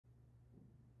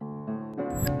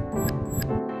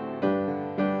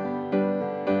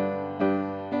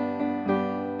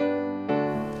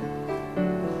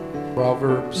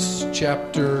Proverbs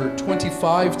chapter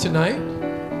 25 tonight.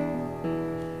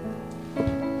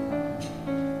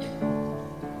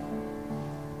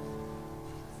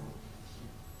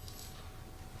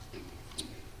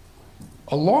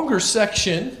 A longer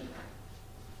section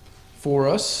for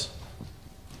us.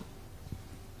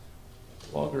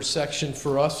 Longer section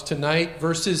for us tonight.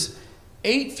 Verses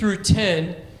 8 through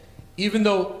 10, even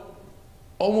though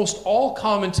almost all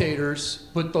commentators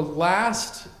put the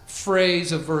last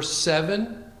phrase of verse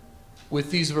 7 with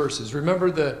these verses.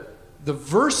 Remember, the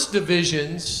verse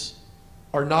divisions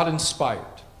are not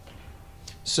inspired.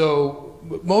 So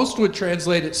most would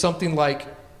translate it something like,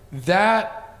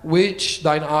 that which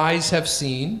thine eyes have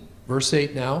seen, verse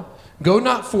 8 now, go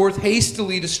not forth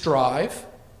hastily to strive,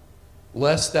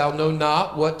 lest thou know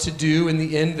not what to do in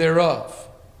the end thereof.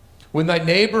 When thy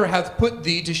neighbor hath put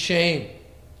thee to shame,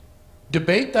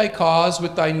 debate thy cause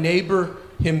with thy neighbor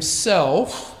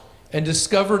himself, and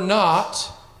discover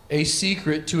not a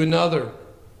secret to another,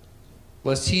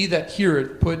 lest he that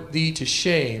heareth put thee to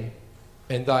shame,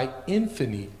 and thy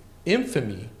infamy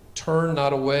turn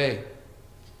not away.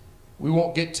 We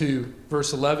won't get to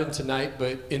verse 11 tonight,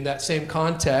 but in that same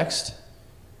context,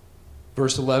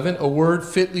 verse 11, a word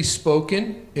fitly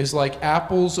spoken is like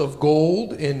apples of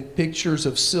gold in pictures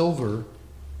of silver,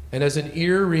 and as an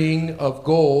earring of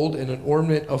gold and an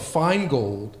ornament of fine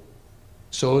gold,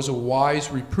 so is a wise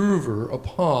reprover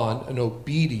upon an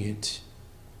obedient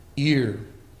ear.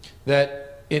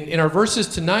 That in our verses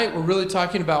tonight, we're really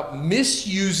talking about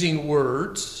misusing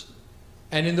words.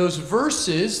 And in those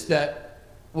verses that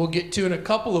we'll get to in a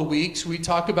couple of weeks, we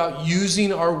talk about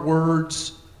using our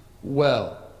words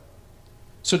well.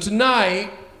 So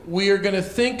tonight, we are going to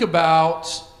think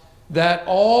about that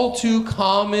all too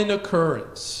common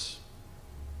occurrence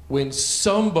when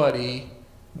somebody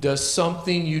does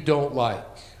something you don't like.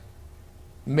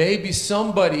 Maybe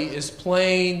somebody is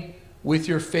playing with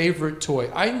your favorite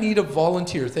toy. I need a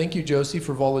volunteer. Thank you, Josie,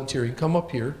 for volunteering. Come up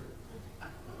here.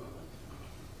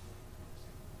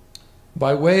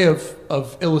 By way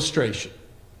of illustration.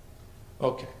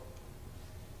 Okay.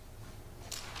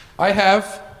 I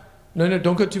have, no,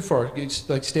 don't go too far. It's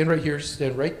like stand right here,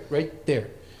 stand right there.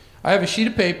 I have a sheet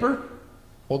of paper.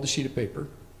 Hold the sheet of paper.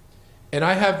 And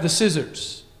I have the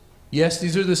scissors. Yes,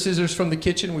 these are the scissors from the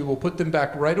kitchen. We will put them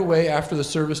back right away after the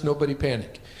service. Nobody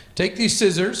panic. Take these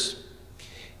scissors,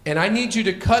 and I need you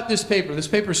to cut this paper. This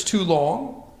paper is too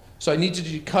long, so I need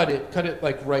you to cut it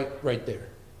like right there.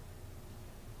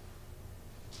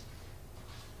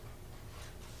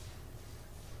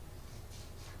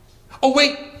 Oh,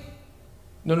 wait.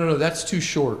 No, that's too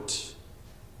short.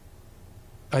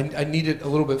 I need it a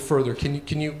little bit further.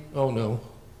 Can you, oh no.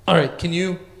 All right, can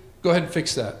you go ahead and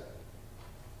fix that?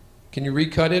 Can you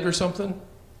recut it or something?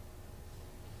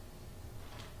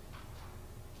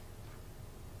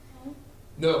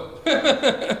 No.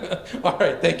 All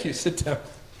right, thank you. Sit down.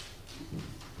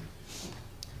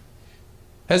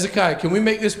 Hezekiah, can we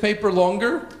make this paper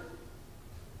longer?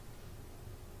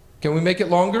 Can we make it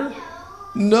longer?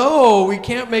 No, we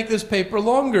can't make this paper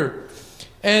longer.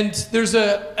 And there's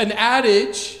an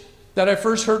adage that I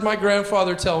first heard my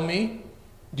grandfather tell me.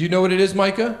 Do you know what it is,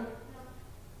 Micah?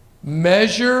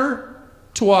 Measure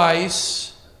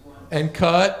twice and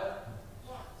cut,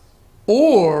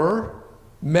 or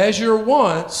measure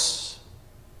once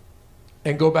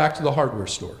and go back to the hardware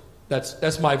store.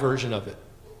 That's my version of it,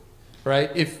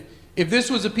 right? If this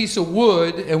was a piece of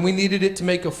wood and we needed it to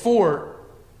make a fort,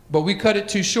 but we cut it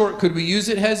too short, could we use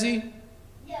it, Hezzy?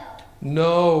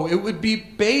 No, it would be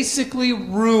basically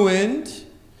ruined.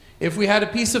 If we had a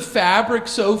piece of fabric,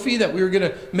 Sophie, that we were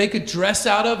going to make a dress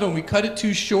out of and we cut it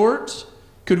too short,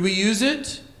 could we use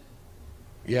it?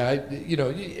 Yeah,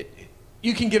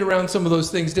 you can get around some of those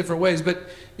things different ways. But,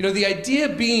 the idea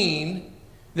being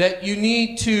that you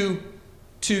need to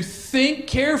think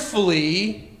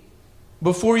carefully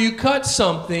before you cut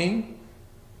something,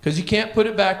 because you can't put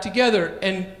it back together.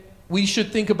 And we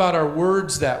should think about our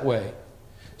words that way.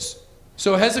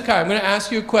 So Hezekiah, I'm going to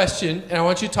ask you a question, and I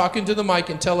want you to talk into the mic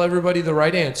and tell everybody the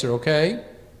right answer, okay?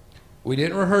 We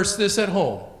didn't rehearse this at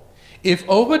home. If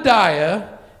Obadiah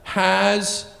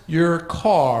has your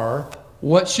car,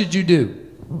 what should you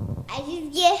do? I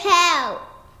should get help.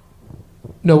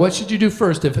 No, what should you do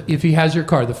first if he has your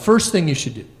car? The first thing you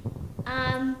should do.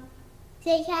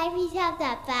 Say, can I please have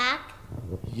that back?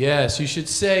 Yes, you should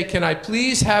say, can I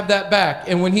please have that back?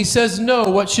 And when he says no,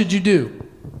 what should you do?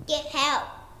 Get help.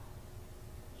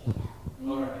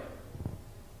 All right.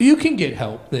 You can get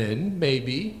help then,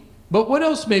 maybe. But what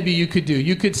else maybe you could do?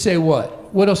 You could say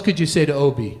what? What else could you say to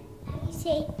Obi? I could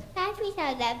say, can I please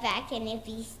have that back? And if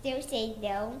he still says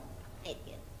no, I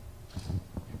do.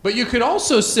 But you could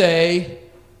also say,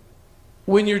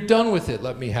 when you're done with it,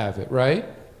 let me have it, right?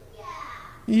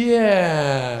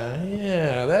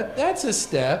 Yeah, that's a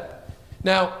step.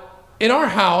 Now, in our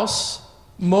house,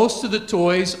 most of the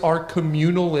toys are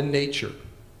communal in nature.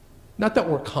 Not that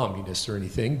we're communists or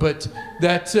anything, but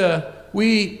that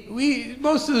we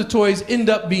most of the toys end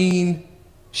up being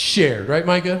shared, right,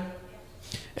 Micah?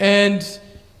 And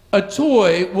a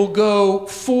toy will go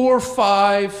 4,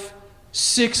 5,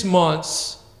 6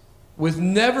 months with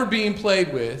never being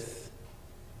played with,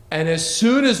 and as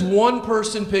soon as one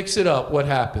person picks it up, what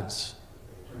happens?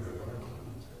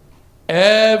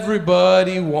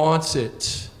 Everybody wants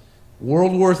it.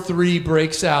 World War III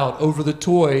breaks out over the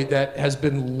toy that has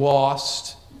been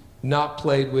lost, not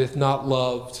played with, not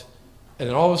loved, and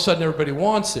then all of a sudden everybody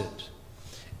wants it.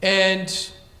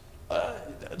 And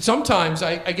sometimes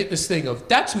I get this thing of,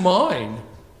 that's mine.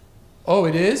 Oh,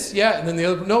 it is? Yeah, and then the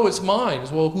other, no, it's mine.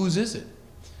 Well, whose is it?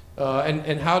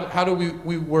 And how do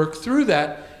we work through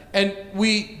that? And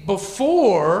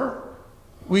before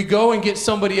we go and get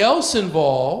somebody else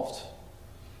involved,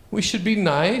 we should be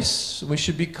nice, we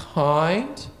should be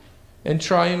kind, and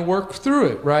try and work through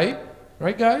it, right?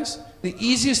 Right, guys? The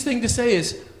easiest thing to say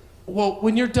is, well,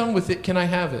 when you're done with it, can I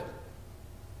have it?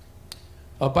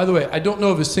 By the way, I don't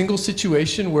know of a single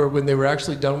situation where when they were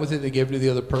actually done with it, they gave it to the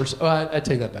other person. Oh, I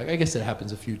take that back. I guess it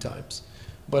happens a few times.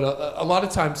 But a lot of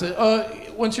times,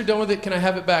 once you're done with it, can I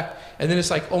have it back? And then it's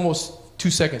like almost 2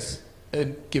 seconds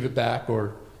and give it back,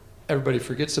 or everybody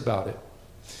forgets about it.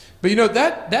 But you know,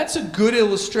 that's a good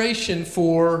illustration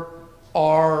for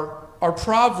our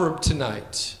proverb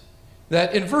tonight.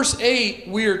 That in verse 8,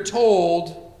 we are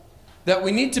told that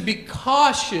we need to be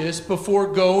cautious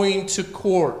before going to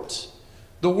court.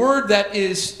 The word that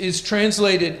is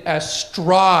translated as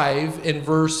strive in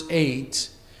verse 8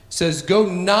 says, go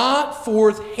not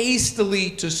forth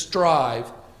hastily to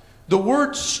strive. The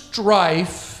word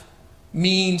strife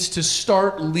means to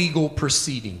start legal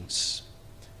proceedings,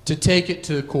 to take it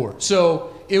to the court.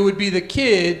 So it would be the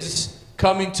kids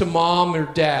coming to mom or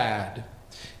dad.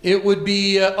 It would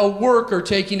be a worker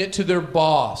taking it to their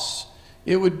boss.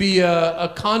 It would be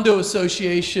a condo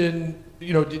association,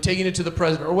 taking it to the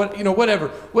president, or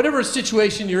whatever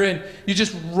situation you're in. You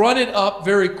just run it up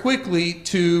very quickly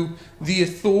to the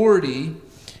authority.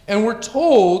 And we're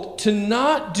told to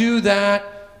not do that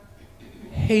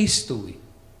hastily,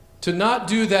 to not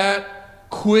do that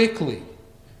quickly,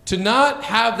 to not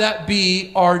have that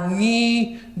be our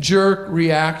knee-jerk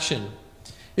reaction.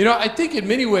 I think in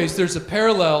many ways there's a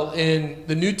parallel in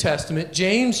the New Testament.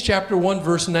 James chapter 1,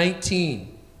 verse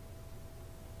 19.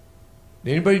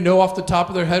 Anybody know off the top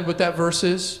of their head what that verse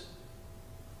is?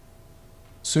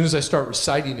 As soon as I start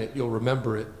reciting it, you'll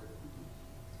remember it.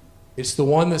 It's the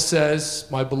one that says,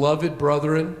 my beloved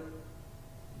brethren.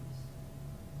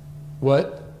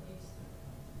 What?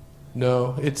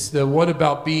 No, it's the one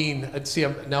about being, see,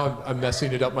 now I'm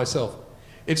messing it up myself.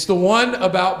 It's the one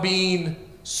about being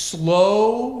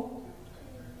slow.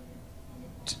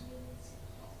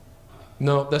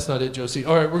 No, that's not it, Josie.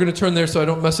 All right, we're going to turn there so I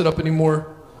don't mess it up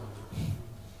anymore.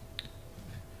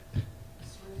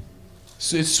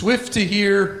 So it's swift to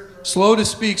hear, slow to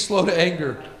speak, slow to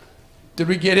anger. Did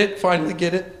we get it? Finally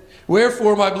get it?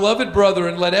 Wherefore, my beloved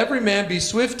brethren, let every man be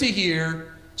swift to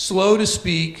hear, slow to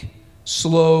speak,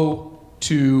 slow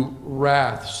to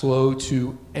wrath, slow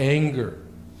to anger.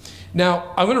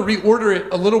 Now, I'm going to reorder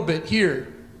it a little bit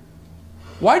here.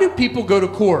 Why do people go to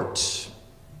court?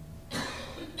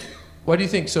 What do you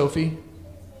think, Sophie?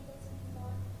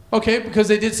 Okay, because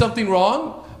they did something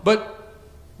wrong? But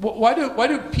why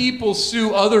do people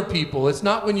sue other people? It's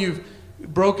not when you've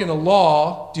broken a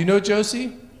law. Do you know,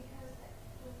 Josie?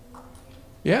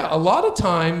 Yeah, a lot of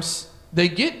times they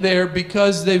get there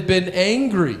because they've been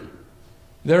angry.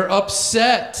 They're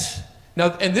upset.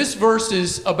 Now, and this verse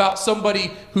is about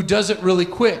somebody who does it really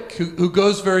quick, who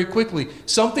goes very quickly.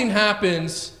 Something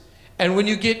happens, and when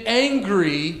you get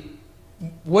angry,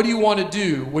 what do you want to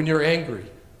do when you're angry?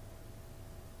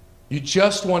 You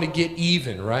just want to get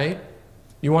even, right?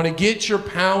 You want to get your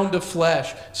pound of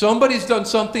flesh. Somebody's done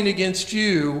something against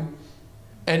you,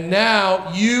 and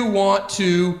now you want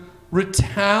to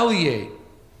retaliate.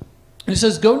 And it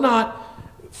says, go not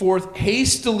forth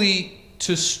hastily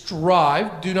to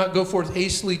strive, do not go forth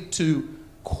hastily to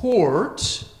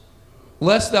court,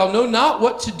 lest thou know not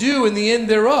what to do in the end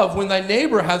thereof, when thy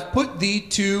neighbor hath put thee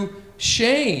to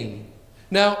shame.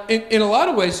 Now, in a lot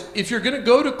of ways, if you're going to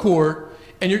go to court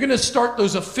and you're going to start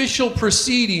those official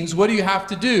proceedings, what do you have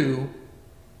to do?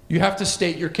 You have to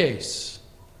state your case.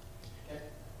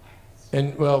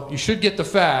 And, well, you should get the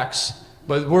facts,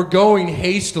 but we're going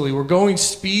hastily, we're going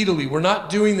speedily, we're not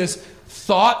doing this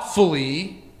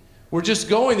thoughtfully. We're just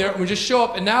going there and we just show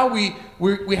up, and now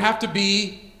we have to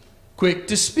be quick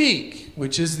to speak,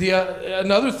 which is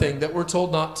another thing that we're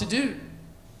told not to do.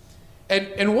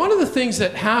 And one of the things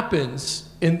that happens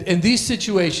in these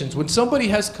situations, when somebody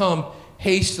has come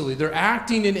hastily, they're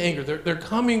acting in anger, they're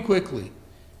coming quickly,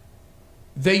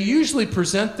 they usually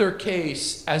present their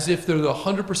case as if they're the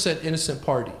 100% innocent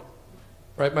party,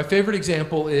 right? My favorite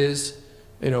example is,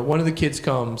 one of the kids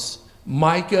comes,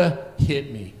 Micah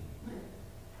hit me.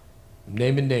 I'm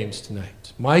naming names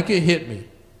tonight. Micah hit me.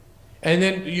 And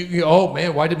then you oh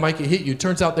man, why did Micah hit you? It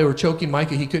turns out they were choking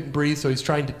Micah. He couldn't breathe, so he's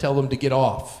trying to tell them to get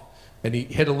off. And he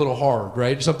hit a little hard,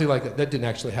 right? Or something like that. That didn't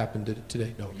actually happen, did it,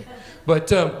 today? No. Okay. But,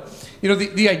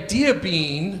 the idea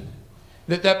being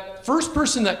that first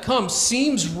person that comes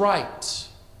seems right.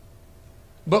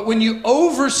 But when you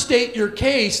overstate your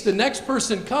case, the next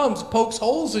person comes, pokes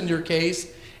holes in your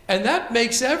case, and that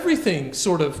makes everything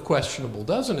sort of questionable,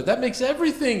 doesn't it? That makes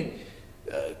everything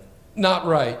not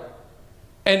right.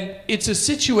 And it's a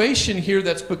situation here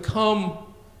that's become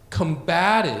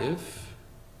combative.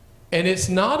 And it's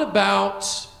not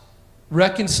about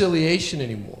reconciliation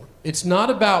anymore. It's not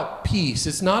about peace.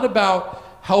 It's not about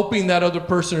helping that other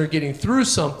person or getting through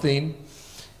something.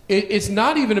 It's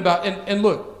not even about, and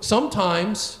look,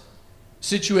 sometimes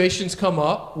situations come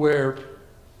up where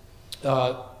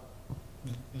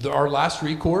our last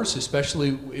recourse,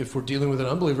 especially if we're dealing with an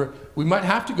unbeliever, we might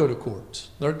have to go to court.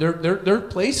 There are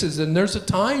places and there's a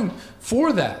time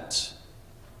for that.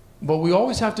 But we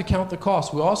always have to count the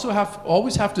cost. We also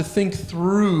always have to think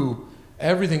through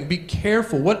everything. Be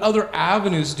careful. What other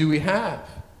avenues do we have?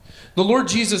 The Lord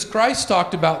Jesus Christ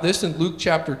talked about this in Luke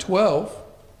chapter 12.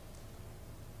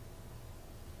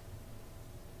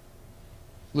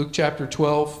 Luke chapter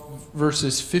 12,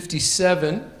 verses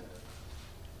 57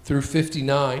 through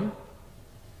 59.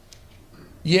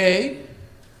 Yea,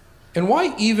 and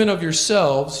why even of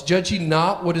yourselves judge ye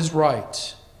not what is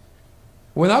right?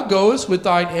 When thou goest with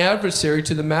thine adversary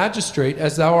to the magistrate,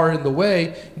 as thou art in the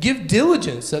way, give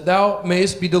diligence that thou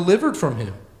mayest be delivered from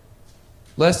him.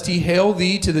 Lest he hale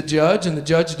thee to the judge, and the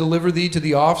judge deliver thee to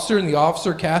the officer, and the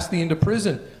officer cast thee into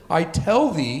prison. I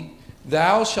tell thee,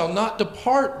 thou shalt not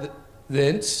depart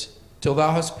thence till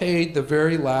thou hast paid the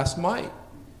very last mite.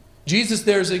 Jesus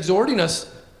there is exhorting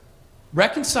us,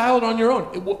 reconcile it on your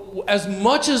own. As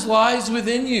much as lies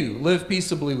within you, live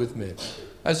peaceably with men.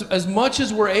 As much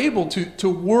as we're able to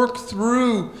work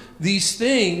through these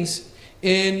things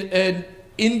in an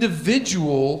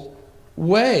individual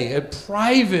way, a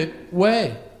private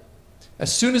way.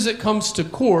 As soon as it comes to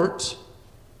court,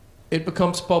 it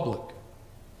becomes public.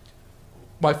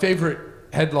 My favorite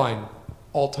headline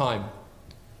all time: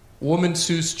 woman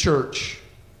sues church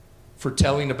for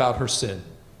telling about her sin.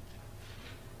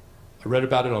 I read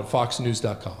about it on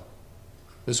foxnews.com.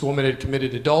 This woman had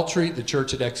committed adultery. The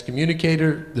church had excommunicated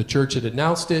her. The church had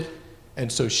announced it.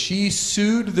 And so she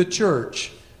sued the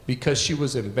church because she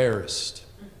was embarrassed,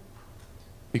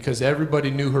 because everybody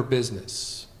knew her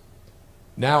business.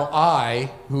 Now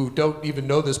I, who don't even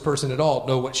know this person at all,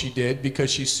 know what she did because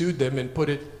she sued them and put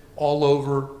it all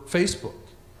over Facebook.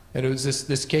 And it was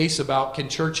this case about, can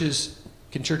churches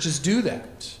do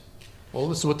that? Well,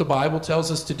 this is what the Bible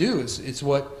tells us to do. It's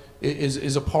what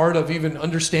is a part of even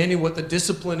understanding what the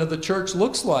discipline of the church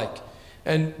looks like.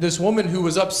 And this woman who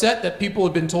was upset that people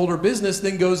had been told her business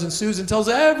then goes and sues and tells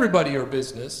everybody her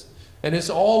business. And it's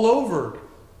all over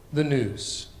the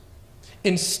news.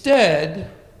 Instead,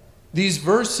 these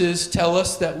verses tell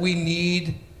us that we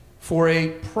need for a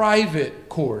private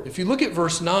court. If you look at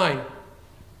verse 9,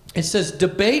 it says,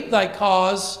 debate thy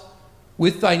cause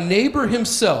with thy neighbor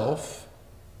himself,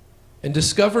 and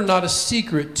discover not a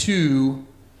secret to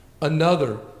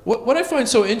another. What I find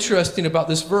so interesting about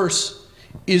this verse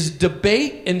is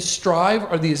debate and strive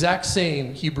are the exact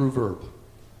same Hebrew verb.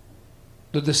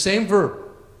 They're the same verb.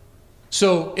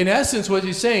 So in essence, what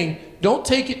he's saying, don't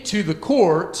take it to the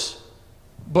court,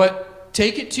 but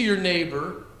take it to your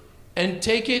neighbor and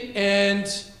take it and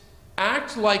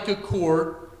act like a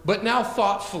court, but now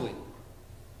thoughtfully.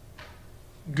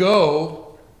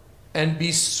 Go and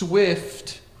be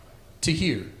swift to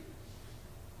hear.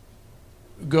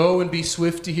 Go and be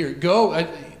swift to hear. Go.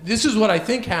 This is what I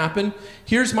think happened.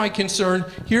 Here's my concern.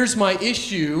 Here's my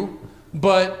issue.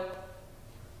 But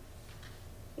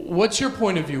what's your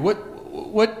point of view?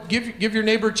 Give your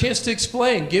neighbor a chance to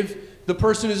explain. Give the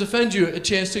person who's offended you a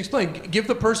chance to explain. Give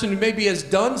the person who maybe has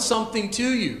done something to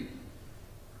you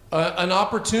an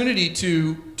opportunity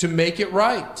to make it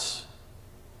right.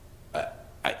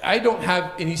 I don't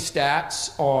have any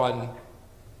stats on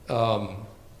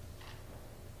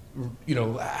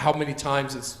how many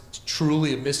times it's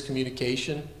truly a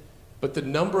miscommunication, but the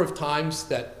number of times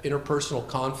that interpersonal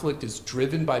conflict is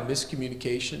driven by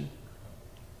miscommunication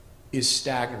is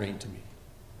staggering to me.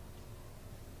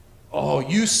 Oh,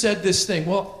 you said this thing.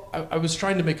 Well, I was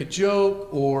trying to make a joke,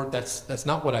 or that's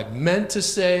not what I meant to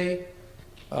say.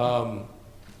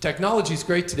 Technology is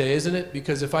great today, isn't it?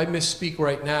 Because if I misspeak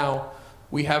right now,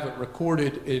 we have it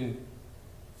recorded in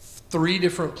 3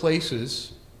 different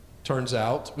places, turns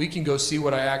out. We can go see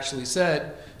what I actually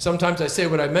said. Sometimes I say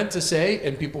what I meant to say,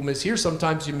 and people mishear.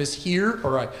 Sometimes you mishear,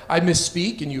 or I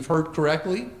misspeak, and you've heard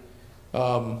correctly.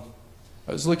 I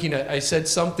said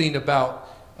something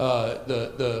about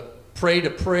the pray to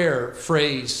prayer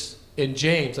phrase in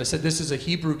James. I said this is a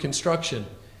Hebrew construction.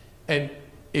 And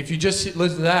if you just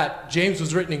listen to that, James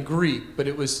was written in Greek, but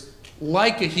it was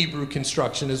like a Hebrew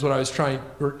construction is what I was trying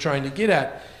to get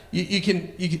at. You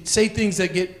can say things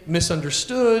that get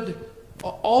misunderstood,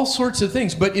 all sorts of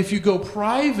things. But if you go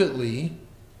privately,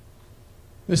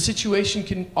 the situation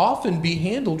can often be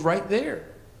handled right there.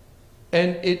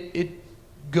 And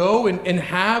go and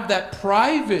have that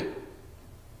private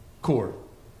court.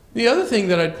 The other thing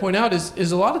that I'd point out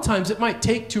is a lot of times it might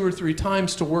take 2 or 3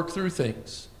 times to work through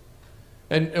things.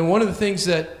 And one of the things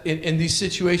that in these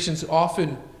situations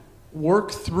often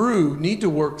need to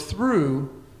work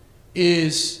through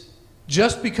is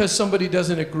just because somebody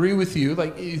doesn't agree with you,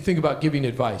 like you think about giving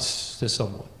advice to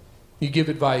someone. You give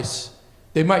advice,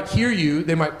 they might hear you,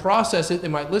 they might process it, they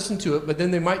might listen to it, but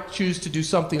then they might choose to do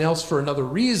something else for another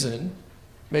reason.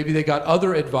 Maybe they got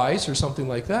other advice or something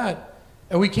like that.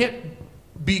 And we can't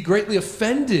be greatly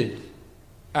offended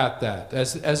at that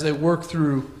as they work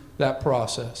through that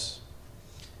process.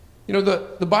 You know,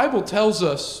 the Bible tells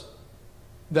us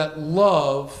that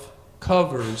love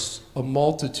covers a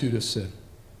multitude of sin.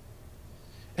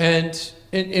 And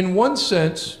in one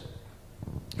sense,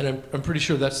 and I'm pretty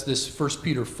sure that's this 1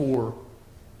 Peter 4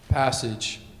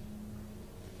 passage.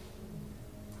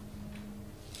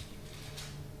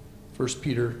 1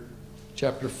 Peter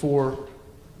chapter 4,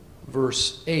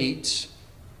 verse 8,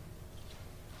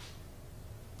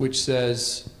 which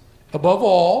says, above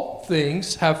all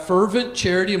things, have fervent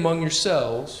charity among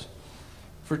yourselves,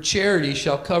 for charity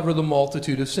shall cover the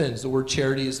multitude of sins. The word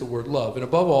charity is the word love. And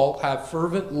above all, have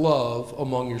fervent love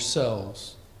among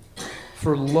yourselves,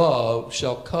 for love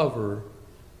shall cover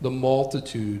the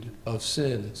multitude of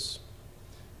sins.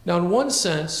 Now, in one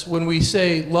sense, when we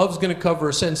say love's going to cover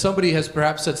a sin, somebody has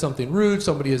perhaps said something rude,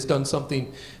 somebody has done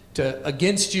something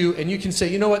against you, and you can say,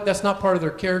 you know what, that's not part of their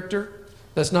character.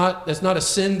 That's not a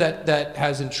sin that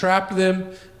has entrapped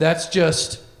them. That's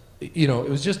just, it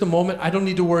was just a moment. I don't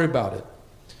need to worry about it.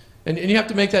 And you have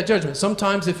to make that judgment.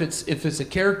 Sometimes if it's a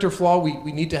character flaw,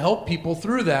 we need to help people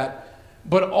through that.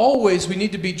 But always we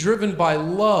need to be driven by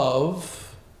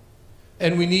love,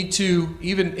 and we need to,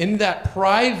 even in that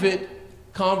private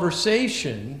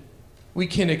conversation, we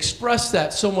can express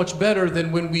that so much better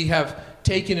than when we have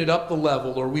taken it up the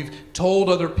level, or we've told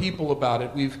other people about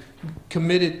it, we've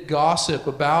committed gossip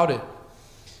about it.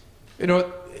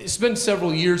 It's been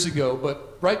several years ago,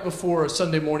 but right before a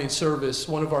Sunday morning service,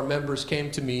 one of our members came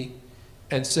to me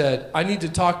and said, I need to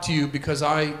talk to you because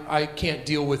I can't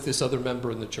deal with this other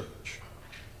member in the church.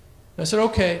 And I said,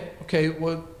 okay,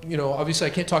 well, obviously I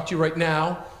can't talk to you right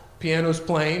now. Piano's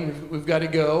playing, we've got to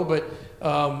go, but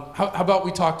how about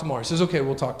we talk tomorrow? He says, okay,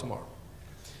 we'll talk tomorrow.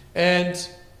 And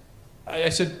I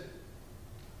said,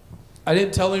 I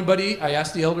didn't tell anybody. I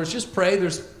asked the elders, just pray.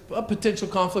 There's a potential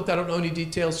conflict. I don't know any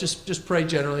details. Just pray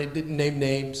generally. Didn't name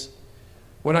names.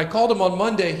 When I called him on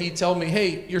Monday, he told me,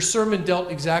 hey, your sermon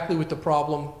dealt exactly with the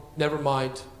problem. Never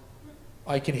mind.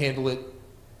 I can handle it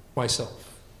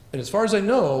myself. And as far as I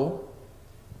know,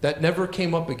 that never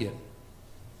came up again.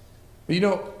 But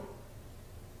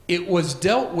it was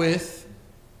dealt with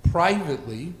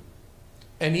privately,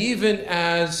 and even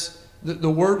as the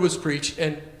word was preached,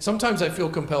 and sometimes I feel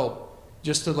compelled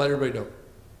just to let everybody know.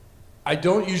 I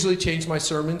don't usually change my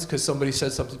sermons because somebody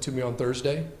said something to me on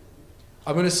Thursday.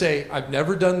 I'm going to say I've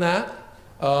never done that.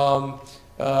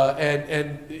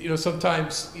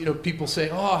 Sometimes people say,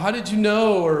 oh, how did you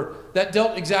know? Or that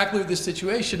dealt exactly with this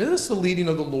situation. And it's the leading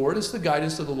of the Lord. It's the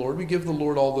guidance of the Lord. We give the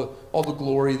Lord all the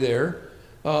glory there.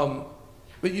 But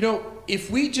if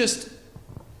we just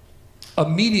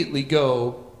immediately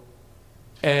go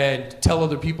and tell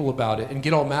other people about it and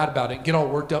get all mad about it, get all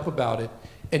worked up about it,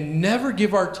 and never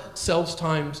give ourselves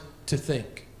time to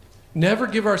think, never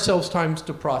give ourselves time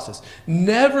to process,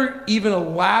 never even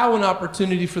allow an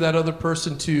opportunity for that other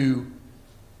person to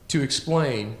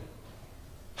explain,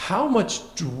 how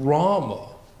much drama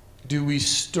do we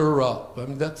stir up? I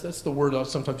mean, that's the word I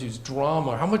sometimes use,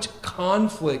 drama. How much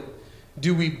conflict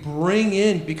do we bring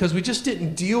in because we just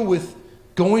didn't deal with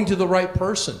going to the right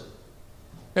person?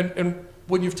 And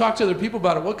when you've talked to other people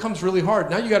about it, what comes really hard?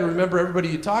 Now you got to remember everybody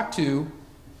you talked to,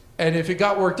 and if it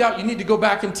got worked out, you need to go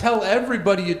back and tell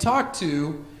everybody you talked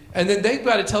to, and then they've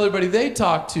got to tell everybody they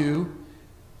talked to,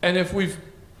 and if we've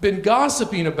been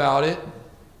gossiping about it,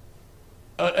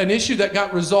 an issue that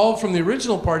got resolved from the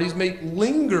original parties may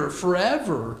linger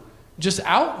forever just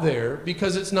out there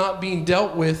because it's not being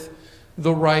dealt with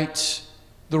the right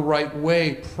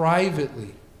way,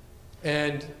 privately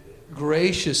and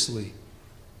graciously.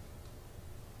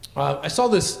 I saw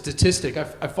this statistic.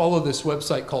 I follow this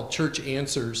website called Church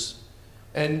Answers,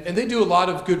 and they do a lot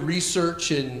of good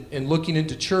research in looking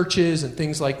into churches and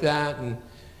things like that.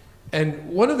 And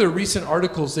one of their recent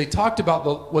articles, they talked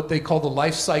about what they call the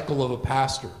life cycle of a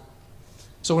pastor.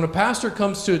 So when a pastor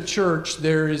comes to a church,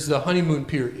 there is the honeymoon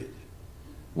period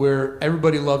where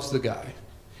everybody loves the guy.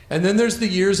 And then there's the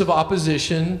years of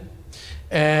opposition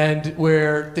and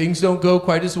where things don't go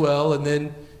quite as well, and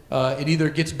then it either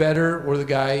gets better or the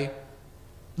guy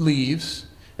leaves.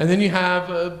 And then you have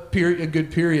a good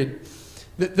period.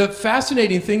 The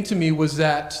fascinating thing to me was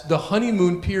that the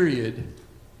honeymoon period,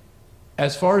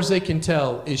 as far as they can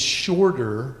tell, is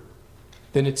shorter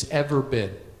than it's ever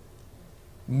been.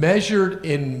 Measured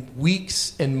in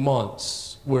weeks and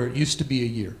months, where it used to be a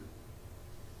year.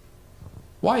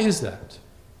 Why is that?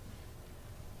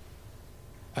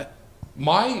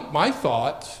 My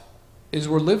thought is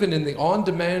we're living in the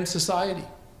on-demand society.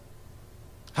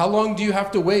 How long do you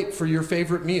have to wait for your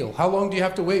favorite meal? How long do you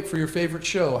have to wait for your favorite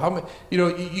show?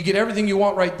 You get everything you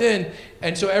want right then,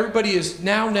 and so everybody is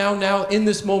now, in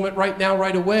this moment, right now,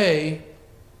 right away,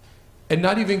 and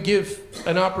not even give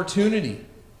an opportunity.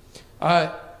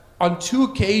 On 2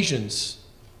 occasions,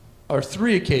 or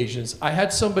 3 occasions, I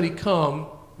had somebody come,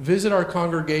 visit our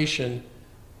congregation.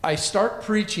 I start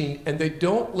preaching, and they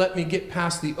don't let me get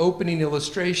past the opening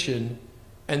illustration,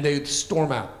 and they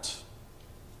storm out.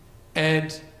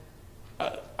 And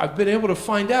I've been able to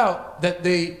find out that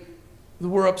they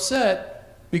were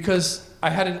upset because I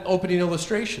had an opening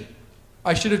illustration.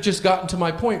 I should have just gotten to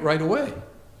my point right away.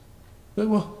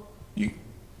 Well, you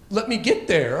let me get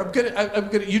there. I'm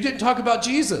gonna. You didn't talk about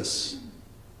Jesus.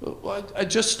 Well, I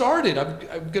just started.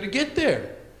 I'm gonna get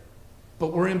there.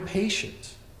 But we're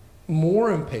impatient.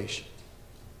 More impatient.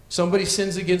 Somebody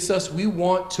sins against us, we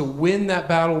want to win that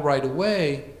battle right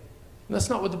away. And that's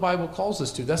not what the Bible calls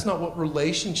us to. That's not what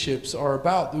relationships are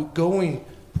about, going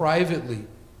privately.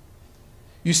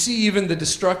 You see even the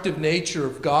destructive nature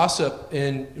of gossip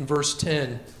in verse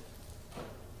 10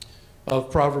 of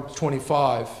Proverbs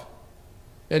 25.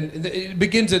 And it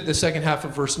begins at the second half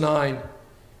of verse 9,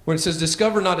 when it says,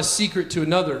 discover not a secret to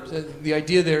another. The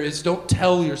idea there is don't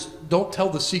tell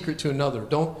the secret to another.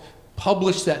 Don't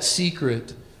publish that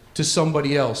secret to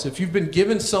somebody else. If you've been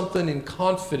given something in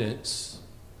confidence,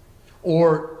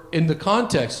 or in the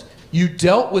context, you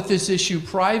dealt with this issue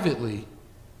privately,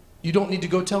 you don't need to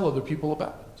go tell other people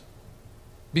about it.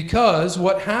 Because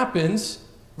what happens,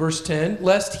 verse 10,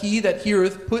 lest he that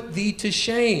heareth put thee to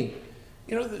shame.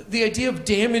 You know, the idea of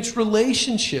damaged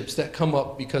relationships that come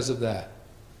up because of that.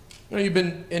 You know, you've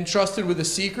been entrusted with a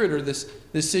secret or this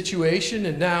situation,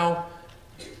 and now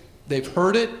they've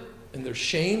heard it, and there's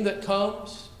shame that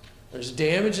comes. There's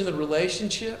damage in the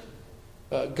relationship.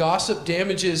 Gossip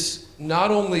damages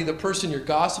not only the person you're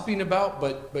gossiping about,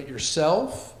 but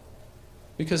yourself.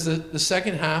 Because the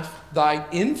second half, thy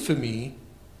infamy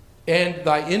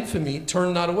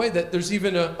turn not away. That there's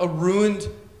even a ruined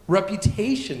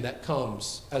reputation that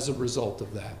comes as a result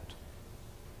of that.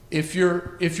 If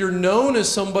you're known as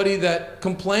somebody that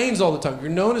complains all the time, if you're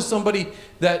known as somebody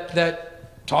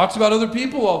that talks about other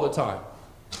people all the time,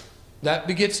 that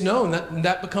gets known,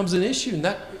 that becomes an issue, and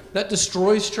that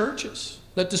destroys churches,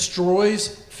 that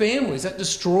destroys families, that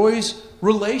destroys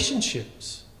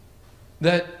relationships.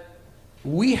 That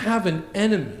we have an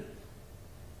enemy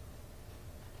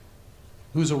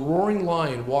who's a roaring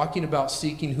lion walking about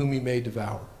seeking whom he may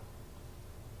devour.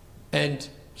 And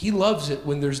he loves it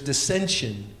when there's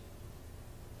dissension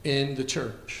in the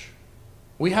church.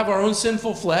 We have our own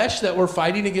sinful flesh that we're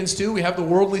fighting against too. We have the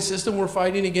worldly system we're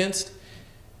fighting against.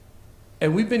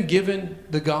 And we've been given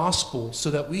the gospel so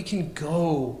that we can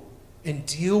go and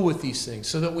deal with these things,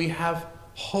 so that we have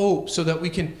hope, so that we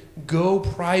can go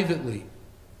privately,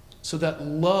 so that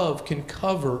love can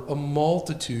cover a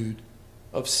multitude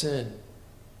of sin.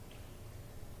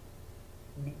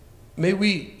 May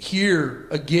we hear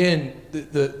again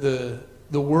the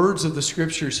words of the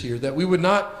scriptures here, that we would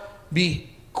not be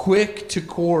quick to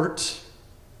court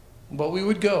but we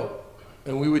would go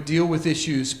and we would deal with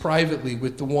issues privately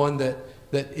with the one that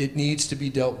it needs to be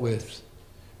dealt with.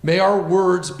 May our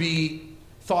words be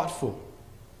thoughtful.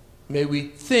 May we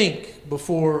think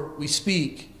before we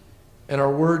speak, and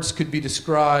our words could be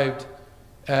described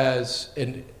as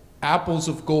apples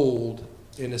of gold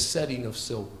in a setting of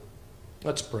silver.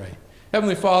 Let's pray.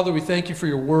 Heavenly Father, we thank you for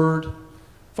your word.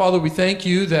 Father, we thank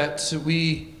you that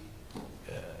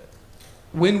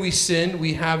when we sin,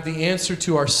 we have the answer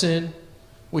to our sin,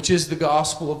 which is the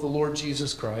gospel of the Lord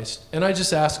Jesus Christ. And I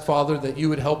just ask, Father, that you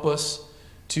would help us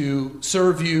to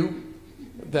serve you,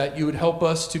 that you would help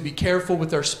us to be careful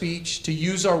with our speech, to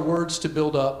use our words to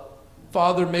build up.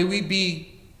 Father, may we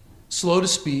be slow to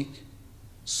speak,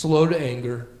 slow to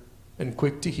anger, and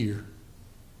quick to hear.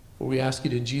 For we ask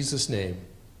it in Jesus' name.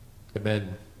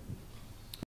 Amen.